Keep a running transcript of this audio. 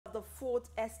the fourth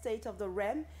estate of the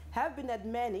REM have been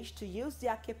admonished to use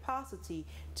their capacity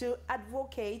to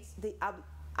advocate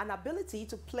an ability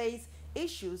to place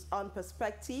issues on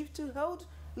perspective to hold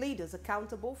leaders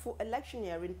accountable for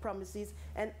electioneering promises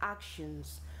and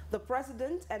actions. The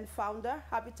president and founder,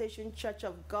 Habitation Church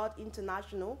of God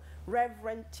International,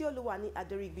 Reverend Tioluwani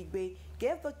Aderigbigbe,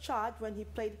 gave the charge when he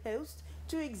played host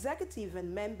to executive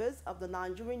and members of the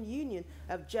Nigerian Union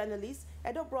of Journalists,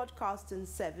 Edo Broadcasting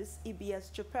Service,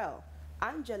 EBS Chapel.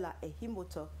 Angela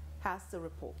Ehimoto has the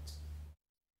report.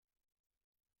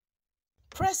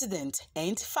 President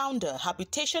and founder,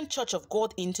 Habitation Church of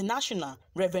God International,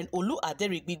 Reverend Olu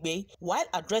Aderigbigbe, while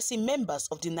addressing members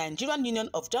of the Nigerian Union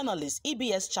of Journalists,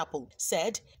 EBS Chapel,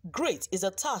 said, "Great is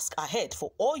a task ahead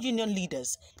for all union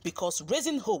leaders because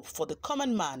raising hope for the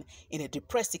common man in a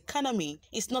depressed economy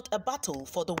is not a battle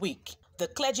for the weak." The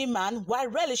clergyman, while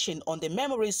relishing on the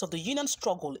memories of the union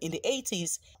struggle in the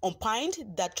 80s, opined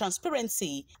that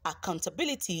transparency,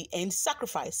 accountability, and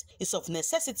sacrifice is of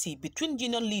necessity between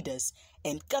union leaders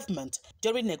and government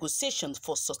during negotiations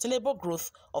for sustainable growth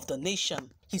of the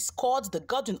nation. He scored the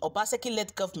Godwin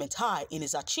Obaseki-led government high in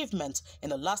his achievements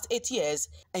in the last 8 years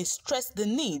and stressed the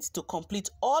need to complete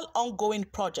all ongoing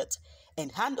projects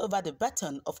and hand over the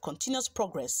baton of continuous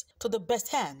progress to the best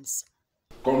hands.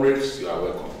 Comrades, you are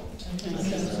welcome.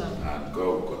 And God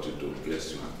will continue to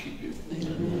bless you and keep you.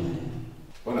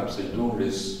 What I'm saying, don't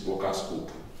raise workers'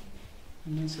 hope.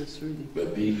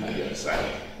 But be at their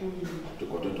side to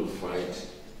continue to fight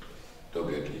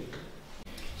doggedly.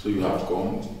 So you have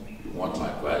come, you want my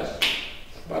advice,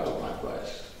 part of my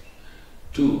advice.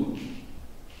 2,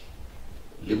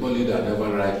 labor leader never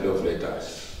write love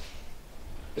letters,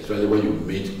 especially when you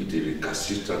meet with the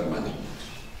recalcitrant management.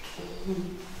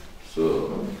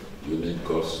 So you need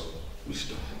God's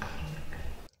wisdom.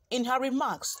 In her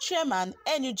remarks, Chairman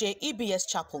NUJ EBS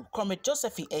Chapel, Comrade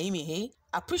Josephine Ehimihe,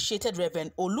 appreciated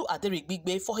Reverend Olu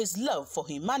Aderigbigbe for his love for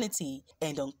humanity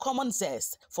and uncommon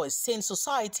zest for a sane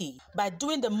society by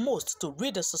doing the most to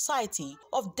rid the society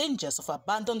of dangers of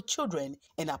abandoned children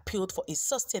and appealed for his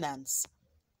sustenance.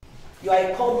 You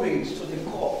are a comrade to the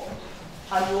core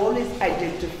and you always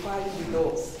identify with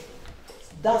us.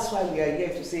 That's why we are here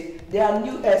to say, there are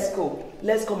new ESCO.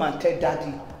 Let's come and tell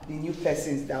Daddy the new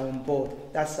persons that are on board.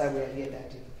 That's why we are here,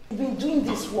 Daddy. We've been doing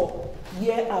this work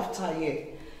year after year.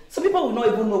 Some people will not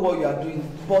even know what you are doing,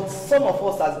 but some of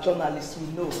us as journalists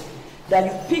will know that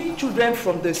you pick children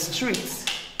from the streets,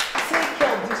 take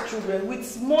care of these children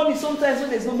with money. Sometimes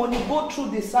when there's no money, go through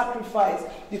the sacrifice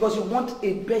because you want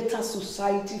a better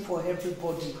society for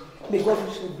everybody. May God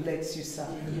richly bless you, sir.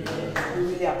 Yeah. We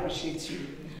really appreciate you.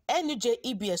 NUJ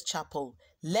EBS Chapel,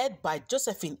 led by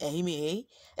Josephine Ehimihe,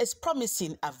 is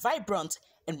promising a vibrant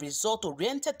and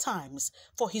result-oriented times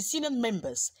for his union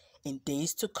members in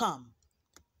days to come.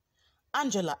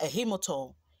 Angela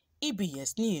Ehimoto,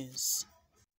 EBS News.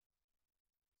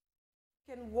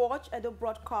 You can watch Edo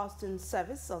Broadcasting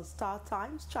Service on Star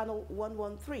Times Channel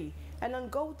 113 and on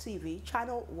GoTV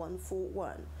Channel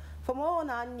 141. For more on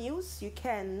our news, you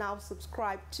can now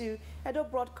subscribe to Edo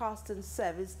Broadcasting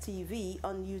Service TV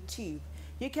on YouTube.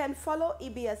 You can follow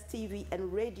EBS TV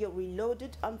and Radio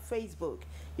Reloaded on Facebook.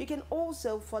 You can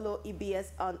also follow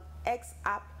EBS on X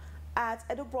app at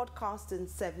Edo Broadcasting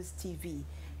Service TV.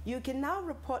 You can now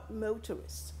report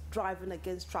motorists driving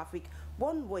against traffic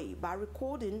one way by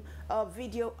recording a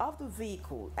video of the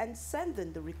vehicle and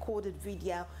sending the recorded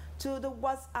video to the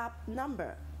WhatsApp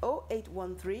number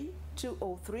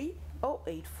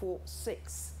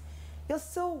 0813-203-0846. You're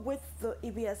still with the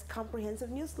EBS Comprehensive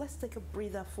News. Let's take a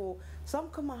breather for some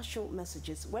commercial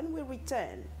messages. When we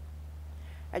return,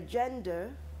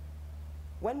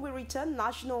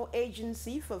 National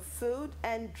Agency for Food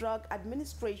and Drug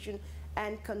Administration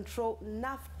and Control,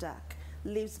 NAFDAC,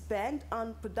 leaves ban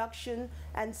on production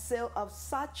and sale of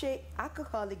sachet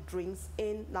alcoholic drinks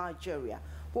in Nigeria.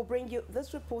 We'll bring you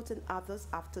this report and others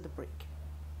after the break.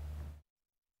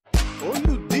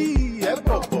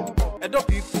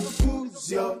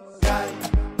 Who's your guy?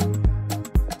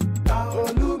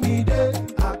 Olumide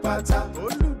Apata.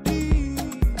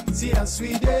 See us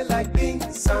we dey like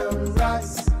beans and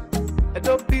rice.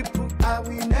 Edo people, I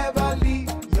will never leave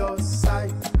your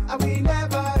side. I will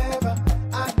never ever.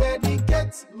 I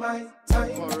dedicate my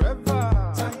time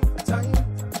forever. Time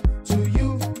to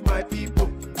you, my people.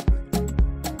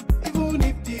 Even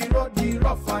if the road be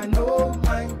rough, I know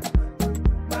mine.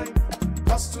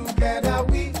 Cause together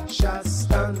we shall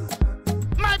stand.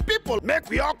 My people. people, make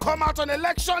we all come out on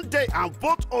election day and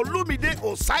vote Olumide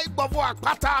Osai-Gbavo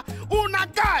Akpata, una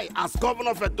guy as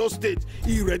governor of Edo State.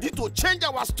 He ready to change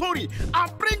our story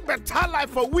and bring better life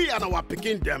for we and our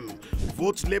pikin them.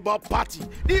 Vote Labour Party,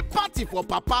 the party for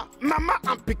Papa, Mama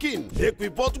and Pikin. Make we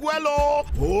vote well, oh,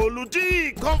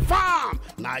 Oludi, confirm.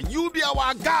 Now you be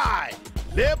our guy.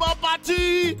 Labour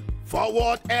Party,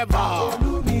 forward ever.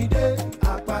 Olumide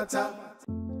Akpata.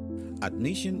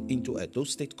 Admission into Edo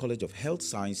State College of Health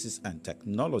Sciences and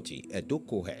Technology, Edo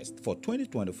Cohest, for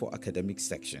 2024 academic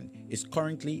section is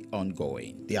currently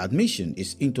ongoing. The admission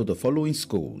is into the following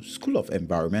schools: School of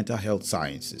Environmental Health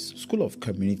Sciences, School of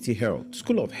Community Health,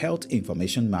 School of Health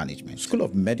Information Management, School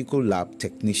of Medical Lab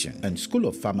Technician, and School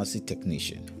of Pharmacy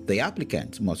Technician. The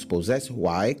applicant must possess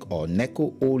WAEC or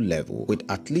NECO O level with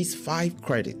at least 5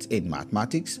 credits in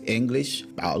mathematics, English,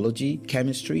 biology,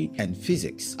 chemistry, and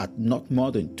physics at not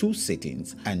more than 2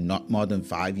 sittings and not more than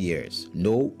 5 years.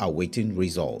 No awaiting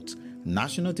results.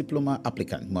 National Diploma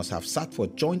applicant must have sat for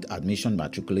Joint Admission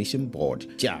Matriculation Board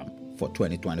 (JAM) for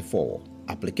 2024.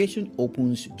 Application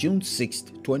opens June 6,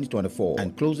 2024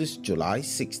 and closes July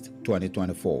 6,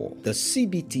 2024. The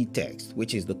CBT test,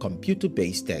 which is the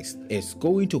computer-based test, is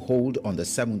going to hold on the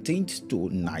 17th to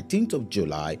 19th of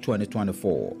July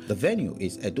 2024. The venue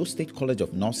is Edo State College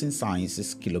of Nursing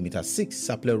Sciences, Kilometer 6,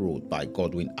 Sapler Road by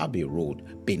Godwin Abbey Road,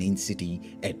 Benin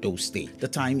City, Edo State. The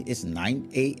time is 9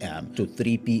 a.m. to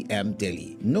 3 p.m.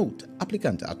 daily. Note,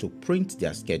 applicants are to print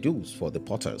their schedules for the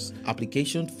porters.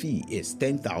 Application fee is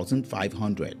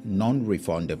 10,500,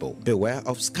 non-refundable. Beware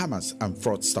of scammers and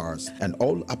fraudsters, and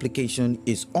all application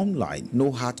is online.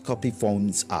 No hard copy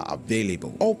forms are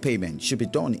available. All payment should be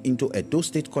done into Edo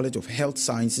State College of Health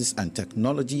Sciences and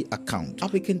Technology account.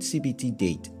 Applicant CBT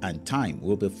date and time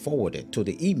will be forwarded to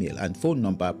the email and phone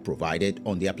number provided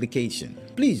on the application.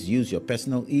 Please use your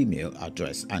personal email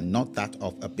address and not that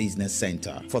of a business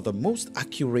center. For the most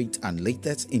accurate and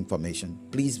latest information,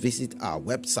 please visit our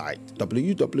website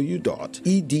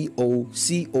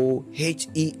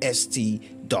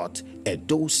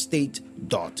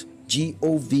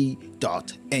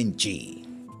www.edocehest.edostate.gov.ng.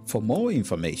 For more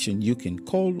information, you can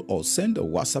call or send a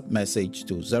WhatsApp message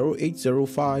to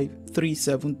 0805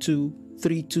 372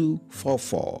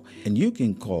 3244, and you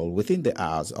can call within the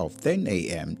hours of 10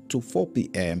 a.m. to 4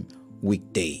 p.m.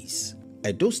 weekdays.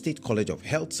 Edo State College of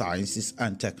Health Sciences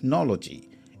and Technology,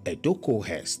 Edo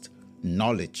Cohest,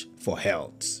 knowledge for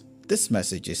health. This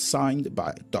message is signed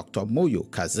by Dr. Moyo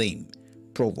Kazim,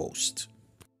 Provost.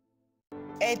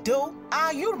 Edo,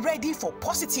 are you ready for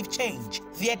positive change?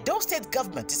 The Edo State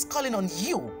government is calling on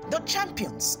you, the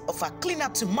champions of a cleaner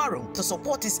tomorrow, to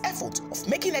support its effort of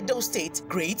making Edo State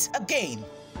great again.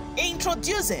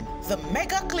 Introducing the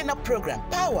Mega Cleanup Program,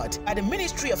 powered by the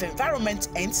Ministry of Environment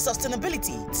and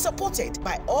Sustainability, supported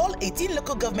by all 18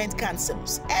 local government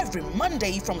councils. Every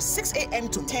Monday from 6 a.m.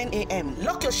 to 10 a.m.,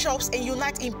 lock your shops and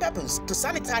unite in purpose to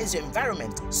sanitize your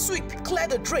environment, sweep, clear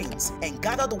the drains, and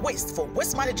gather the waste for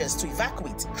waste managers to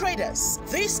evacuate. Traders,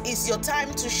 this is your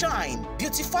time to shine.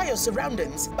 Beautify your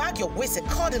surroundings, bag your waste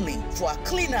accordingly for a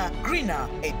cleaner, greener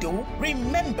Edo.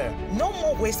 Remember, no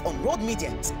more waste on road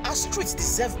medians. Our streets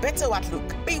deserve better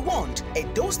outlook. Be warned,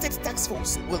 Edo State Task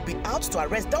Force will be out to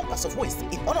arrest dumpers of waste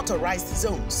in unauthorized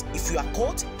zones. If you are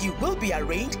caught, you will be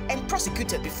arraigned and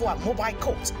prosecuted before a mobile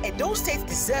court. Edo State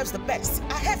deserves the best,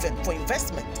 a heaven for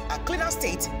investment. A cleaner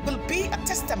state will be a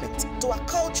testament to our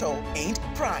culture and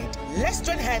pride. Let's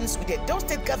join hands with the Edo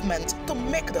State government to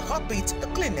make the heartbeat the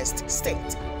cleanest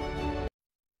state.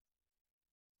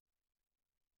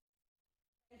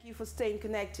 Thank you for staying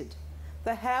connected.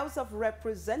 The House of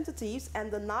Representatives and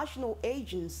the National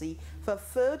Agency for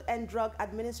Food and Drug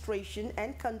Administration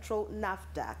and Control,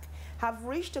 NAFDAC, have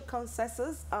reached a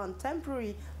consensus on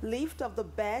temporary lift of the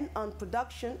ban on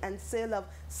production and sale of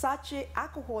sachet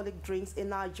alcoholic drinks in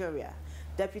Nigeria.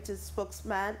 Deputy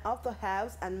Spokesman of the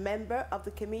House and member of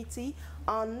the Committee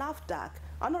on NAFDAC,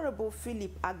 Honorable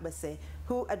Philip Agbese,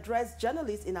 who addressed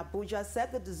journalists in Abuja,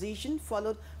 said the decision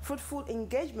followed fruitful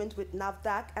engagement with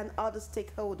NAFDAC and other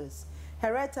stakeholders.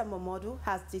 Hereta Momodu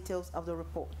has details of the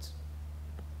report.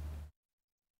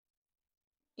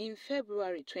 In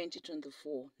February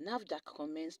 2024, NAFDAC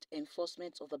commenced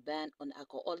enforcement of the ban on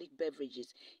alcoholic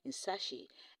beverages in sachet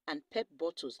and PEP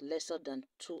bottles lesser than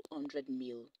 200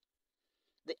 ml.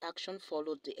 The action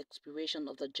followed the expiration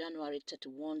of the January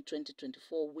 31,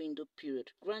 2024 window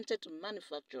period granted to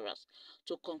manufacturers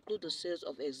to conclude the sales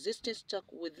of existing stock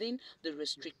within the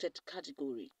restricted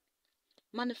category.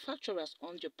 Manufacturers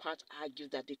on their part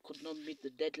argued that they could not meet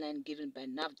the deadline given by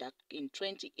NAFDAC in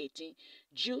 2018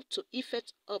 due to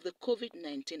effects of the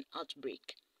COVID-19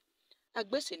 outbreak.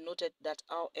 Agbese noted that,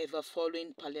 however,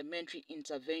 following parliamentary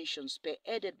intervention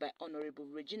spearheaded by Honorable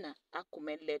Regina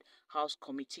Akume-led House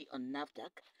Committee on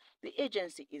NAFDAC, the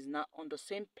agency is now on the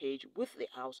same page with the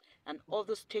House and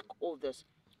other stakeholders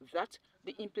that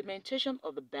the implementation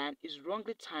of the ban is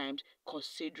wrongly timed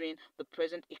considering the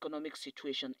present economic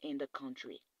situation in the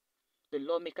country. The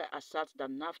lawmaker asserts that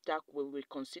NAFDAC will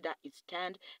reconsider its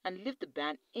stand and lift the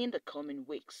ban in the coming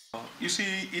weeks. You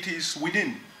see, it is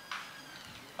within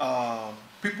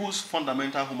people's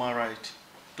fundamental human right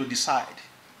to decide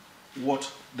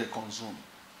what they consume,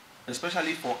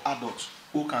 especially for adults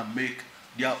who can make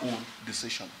their own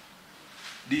decision.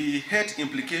 The health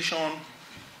implication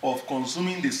of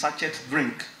consuming the sachet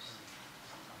drink,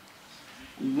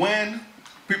 when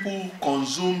people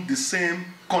consume the same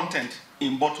content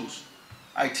in bottles,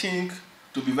 I think,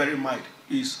 to be very mild,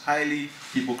 is highly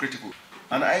hypocritical.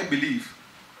 And I believe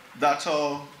that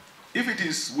if it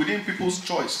is within people's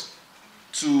choice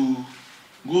to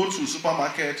go to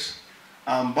supermarkets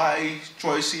and buy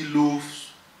choicey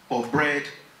loaves of bread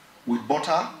with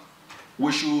butter,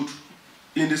 we should,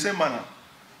 in the same manner,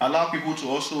 allow people to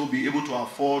also be able to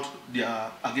afford their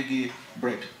agege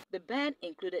bread. The ban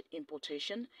included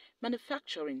importation,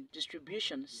 manufacturing,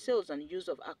 distribution, sales and use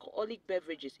of alcoholic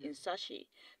beverages in sachet,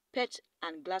 PET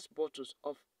and glass bottles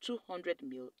of 200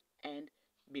 ml and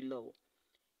below.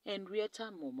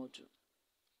 Henrietta Momodu,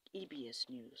 EBS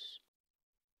News.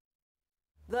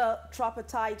 The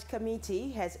Tripartite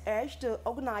Committee has urged the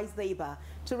organized labor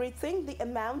to rethink the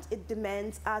amount it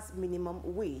demands as minimum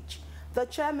wage. The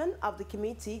chairman of the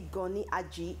committee, Goni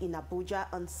Aji, in Abuja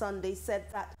on Sunday said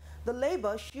that the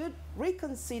labor should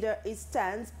reconsider its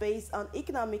stance based on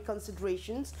economic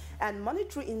considerations and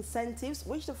monetary incentives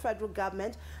which the federal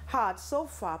government had so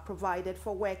far provided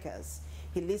for workers.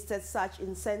 He listed such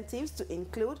incentives to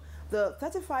include the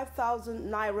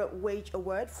 35,000 Naira wage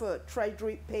award for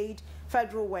Treasury-paid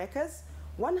federal workers,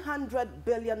 100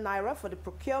 billion Naira for the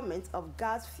procurement of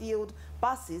gas-fueled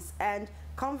buses and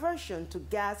conversion to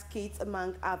gas kits,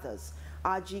 among others.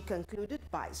 RG concluded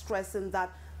by stressing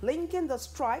that linking the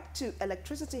strike to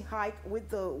electricity hike with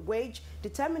the wage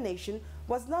determination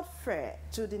was not fair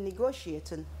to the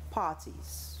negotiating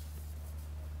parties.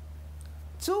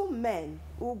 Two men,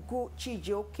 Ugu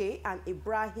Chijioke and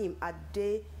Ibrahim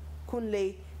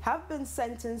Adekunle, have been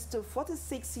sentenced to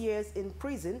 46 years in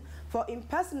prison for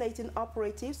impersonating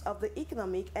operatives of the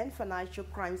Economic and Financial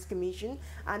Crimes Commission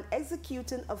and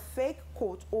executing a fake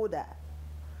court order.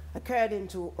 According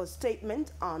to a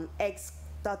statement on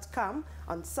X.com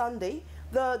on Sunday,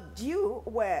 the duo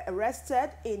were arrested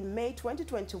in May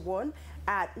 2021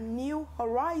 at New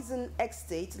Horizon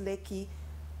Estate, Lekki,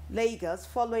 Lagos,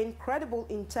 following credible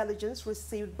intelligence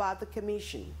received by the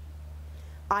Commission.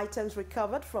 Items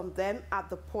recovered from them at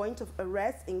the point of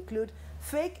arrest include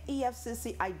fake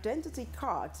EFCC identity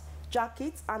cards,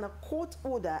 jackets, and a court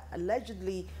order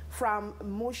allegedly from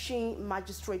Mushin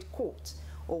Magistrate Court.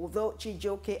 Although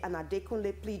Chijioke and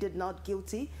Adekunle pleaded not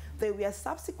guilty, they were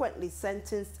subsequently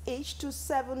sentenced each to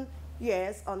 7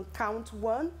 years on count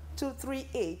 1 to 3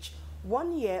 each,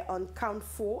 1 year on count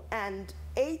 4, and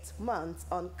 8 months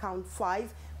on count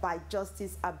 5 by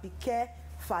Justice Abike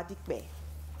Fadikbe.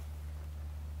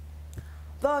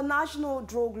 The National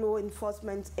Drug Law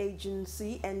Enforcement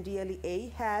Agency,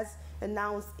 NDLEA, has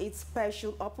announced its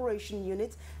Special Operation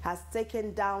Unit has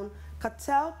taken down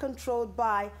cartel controlled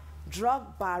by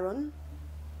drug baron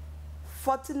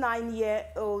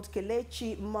 49-year-old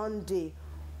Kelechi Monday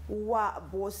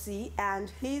Wabosi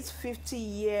and his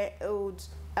 50-year-old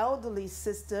elderly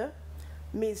sister,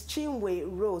 Ms. Chinwe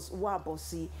Rose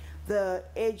Wabosi. The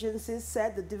agency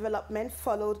said the development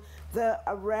followed the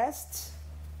arrest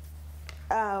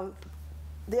of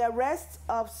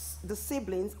the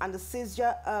siblings and the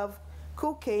seizure of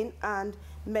cocaine and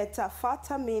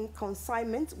methamphetamine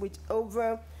consignment with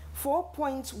over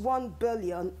 4.1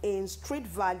 billion in street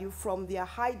value from their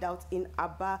hideout in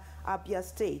Abia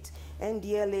State.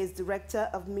 NDLA's Director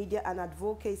of Media and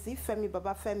Advocacy, Femi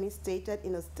Babafemi, stated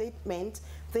in a statement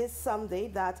this Sunday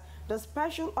that the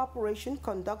special operation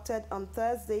conducted on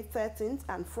Thursday 13th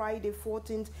and Friday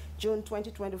 14th June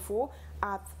 2024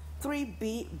 at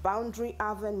 3B Boundary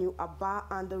Avenue, Aba,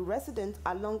 and the residents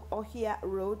along Ohia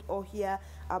Road, Ohia,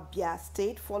 Abia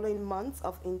State, following months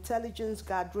of intelligence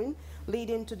gathering,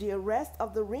 leading to the arrest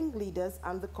of the ringleaders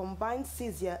and the combined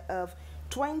seizure of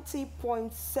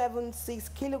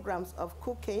 20.76 kilograms of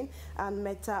cocaine and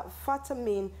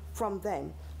methamphetamine from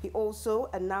them. He also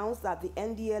announced that the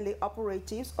NDLA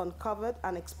operatives uncovered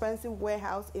an expensive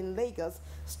warehouse in Lagos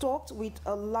stocked with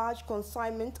a large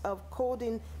consignment of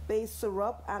codeine-based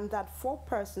syrup, and that 4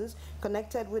 persons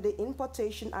connected with the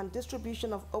importation and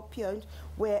distribution of opioids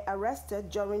were arrested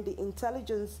during the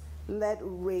intelligence-led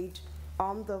raid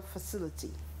on the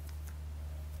facility.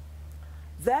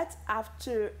 That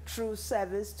after true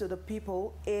service to the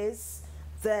people is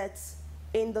that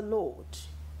in the Lord.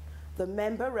 The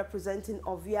member representing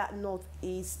Ovia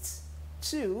Northeast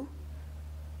 2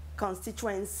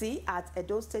 constituency at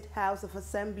Edo State House of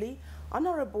Assembly,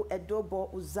 Honorable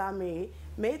Edobo Uzame,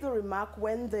 made the remark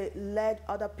when they led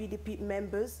other PDP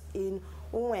members in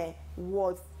Unwe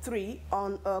Ward 3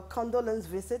 on a condolence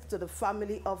visit to the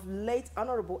family of late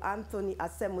Honorable Anthony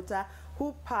Asemuta,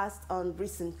 who passed on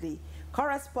recently.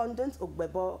 Correspondent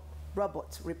Ogbebo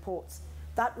Robert reports.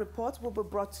 That report will be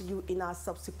brought to you in our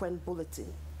subsequent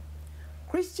bulletin.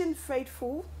 Christian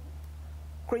faithful,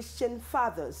 Christian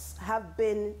fathers have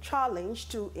been challenged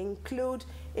to include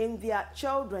in their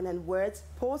children and words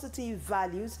positive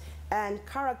values and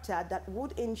character that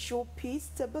would ensure peace,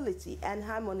 stability, and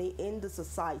harmony in the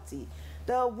society.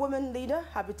 The woman leader,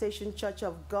 Habitation Church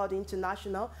of God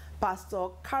International, Pastor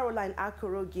Caroline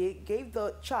Akorogie, gave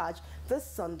the charge this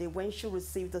Sunday when she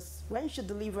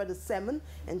delivered a sermon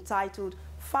entitled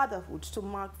Fatherhood to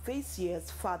mark this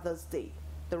year's Father's Day.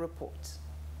 The report.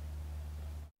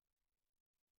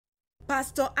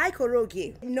 Pastor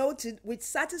Ikorogie noted with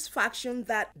satisfaction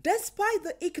that despite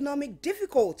the economic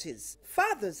difficulties,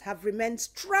 fathers have remained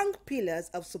strong pillars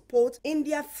of support in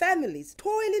their families,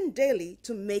 toiling daily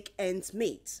to make ends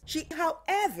meet. She,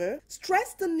 however,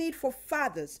 stressed the need for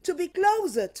fathers to be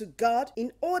closer to God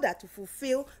in order to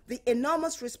fulfill the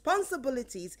enormous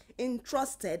responsibilities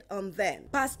entrusted on them.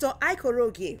 Pastor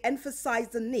Ikorogie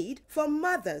emphasized the need for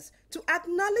mothers to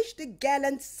acknowledge the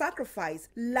gallant sacrifice,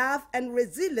 love, and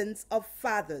resilience of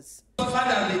fathers. Fathers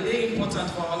are very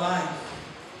important for our life.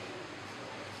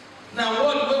 Now,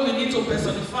 what we need to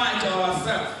personify to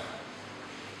ourselves,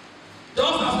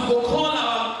 just as we will call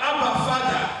our Abba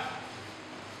Father,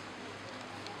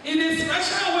 in a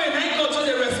special way, and God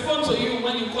will respond to you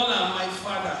when you call him my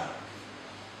Father.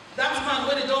 That man,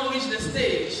 when he don't reach the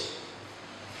stage,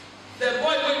 the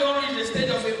boy when he don't reach the stage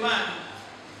of a man,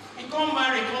 he can't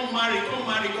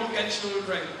can't get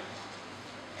children.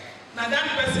 Now that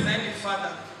person ain't the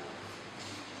father.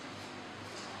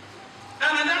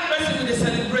 And that person will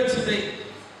celebrate today.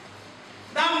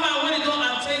 That man, when he don't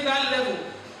attain that level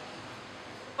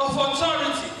of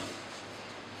authority,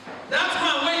 that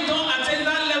man, when he don't attain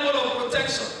that level of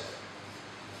protection,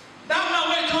 that man,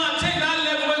 when he don't attain that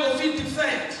level, when he go feel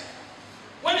defend,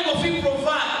 when he go feel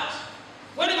provide,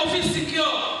 when he go feel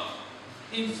secure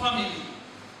in family.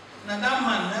 Now that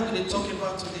man, that's what they talk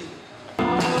about today.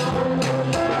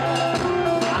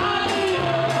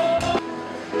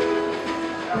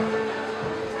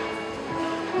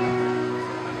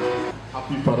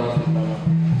 Happy Father's Day.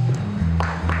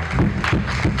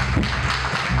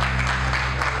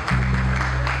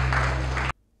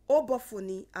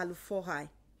 Obafoni Alufohai,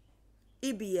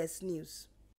 EBS News.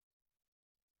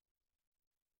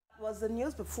 Was the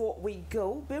news. Before we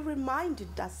go, be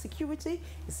reminded that security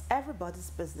is everybody's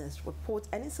business. Report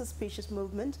any suspicious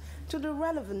movement to the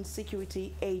relevant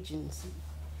security agency.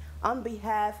 On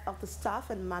behalf of the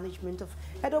staff and management of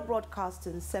Edo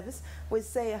Broadcasting Service, we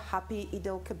say a happy Eid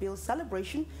al-Kabir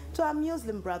celebration to our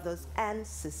Muslim brothers and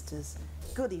sisters.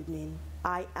 Good evening.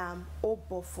 I am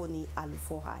Obafoni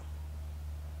Alufohai.